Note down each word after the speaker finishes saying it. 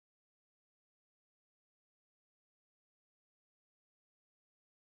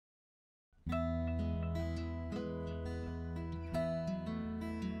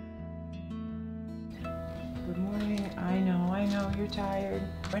morning. I know, you're tired.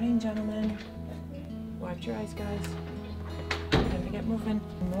 Morning, gentlemen. Watch your eyes, guys. Time to get moving.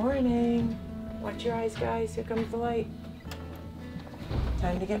 Morning. Watch your eyes, guys. Here comes the light.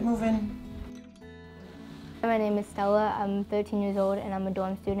 Time to get moving. My name is Stella. I'm 13 years old and I'm a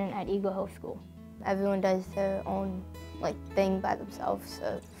dorm student at Eagle Hill School. Everyone does their own thing by themselves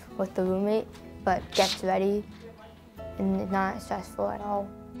with the roommate, but gets ready and it's not stressful at all.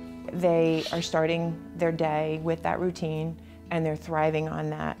 They are starting their day with that routine and they're thriving on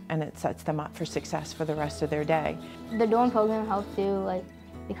that, and it sets them up for success for the rest of their day. The dorm program helps you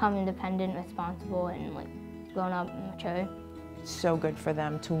become independent, responsible, and grown up and mature. It's so good for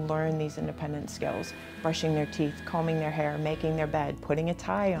them to learn these independent skills. Brushing their teeth, combing their hair, making their bed, putting a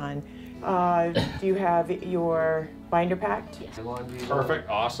tie on. Do you have your binder packed? Yes. Perfect,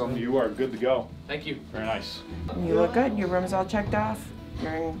 awesome. You are good to go. Thank you. Very nice. You look good. Your room's all checked off.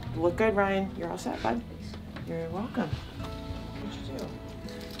 You look good, Ryan. You're all set, bud. You're welcome. What'd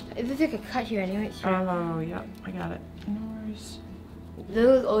you do? There's a cut here anyway. Oh, yep, I got it. No worries.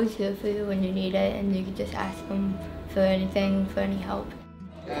 They're always here for you when you need it, and you can just ask them for anything, for any help.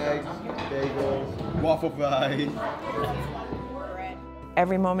 Eggs, bagels, waffle fries.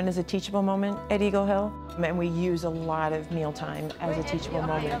 Every moment is a teachable moment at Eagle Hill, and we use a lot of mealtime as a teachable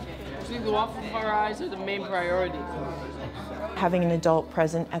moment. I think the waffle fries are the main priority. Having an adult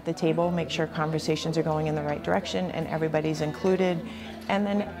present at the table, make sure conversations are going in the right direction and everybody's included, and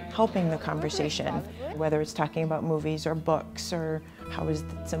then helping the conversation, whether it's talking about movies or books or how was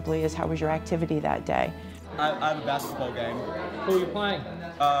your activity that day. I have a basketball game. Who are you playing?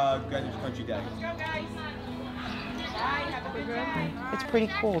 Greenwich Country Day. It's pretty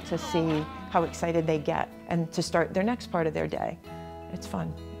cool to see how excited they get and to start their next part of their day. It's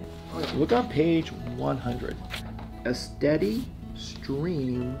fun. Look on page 100. A steady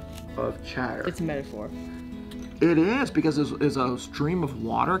stream of chatter. It's a metaphor. It is, because there's a stream of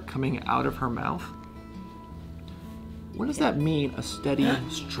water coming out of her mouth. What does that mean, a steady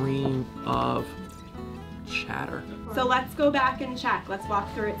stream of chatter? So let's go back and check. Let's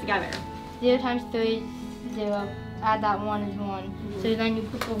walk through it together. 0 times 3 is 0. Add that 1 is 1. So then you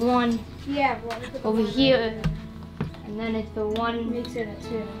put the 1 over here, and then it's the 1 makes it a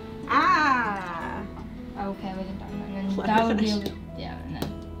 2. Ah! Okay, we can done. And then that would be and then.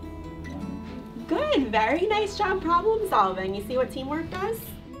 Good, very nice job problem solving. You see what teamwork does?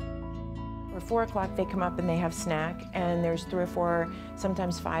 Or 4 o'clock, they come up and they have snack, and there's 3 or 4,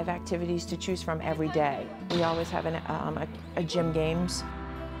 sometimes 5 activities to choose from every day. We always have a gym games.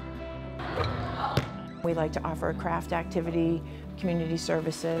 We like to offer a craft activity, community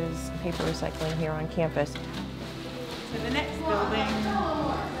services, paper recycling here on campus. To the next building.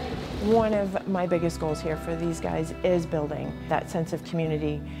 One of my biggest goals here for these guys is building that sense of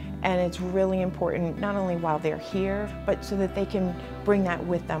community. And it's really important, not only while they're here, but so that they can bring that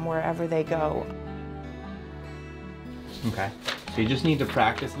with them wherever they go. Okay, so you just need to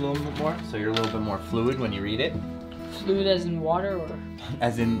practice a little bit more, so you're a little bit more fluid when you read it. Fluid as in water, or?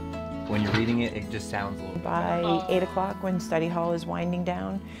 As in, when you're reading it, it just sounds a little bit better. By 8 o'clock, when study hall is winding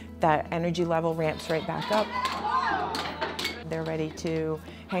down, that energy level ramps right back up. They're ready to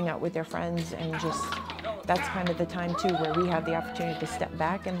hang out with their friends, and that's kind of the time too where we have the opportunity to step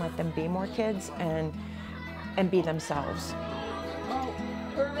back and let them be more kids and be themselves. Oh,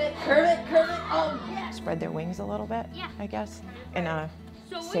 curve it, curve it, curve it. Oh, yeah. Spread their wings a little bit, I guess, in a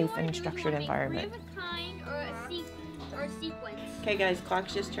safe and structured environment. Or a sequence. Okay guys,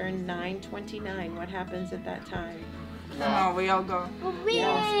 clock's just turned 9:29. What happens at that time? Oh, we all go.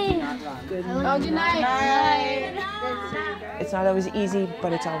 Good night. It's not always easy,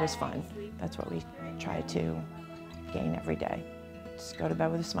 but it's always fun. That's what we try to gain every day. Just go to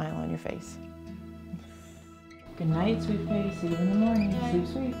bed with a smile on your face. Good night, sweet face. See you in the morning. Sleep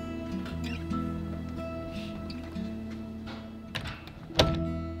sweet.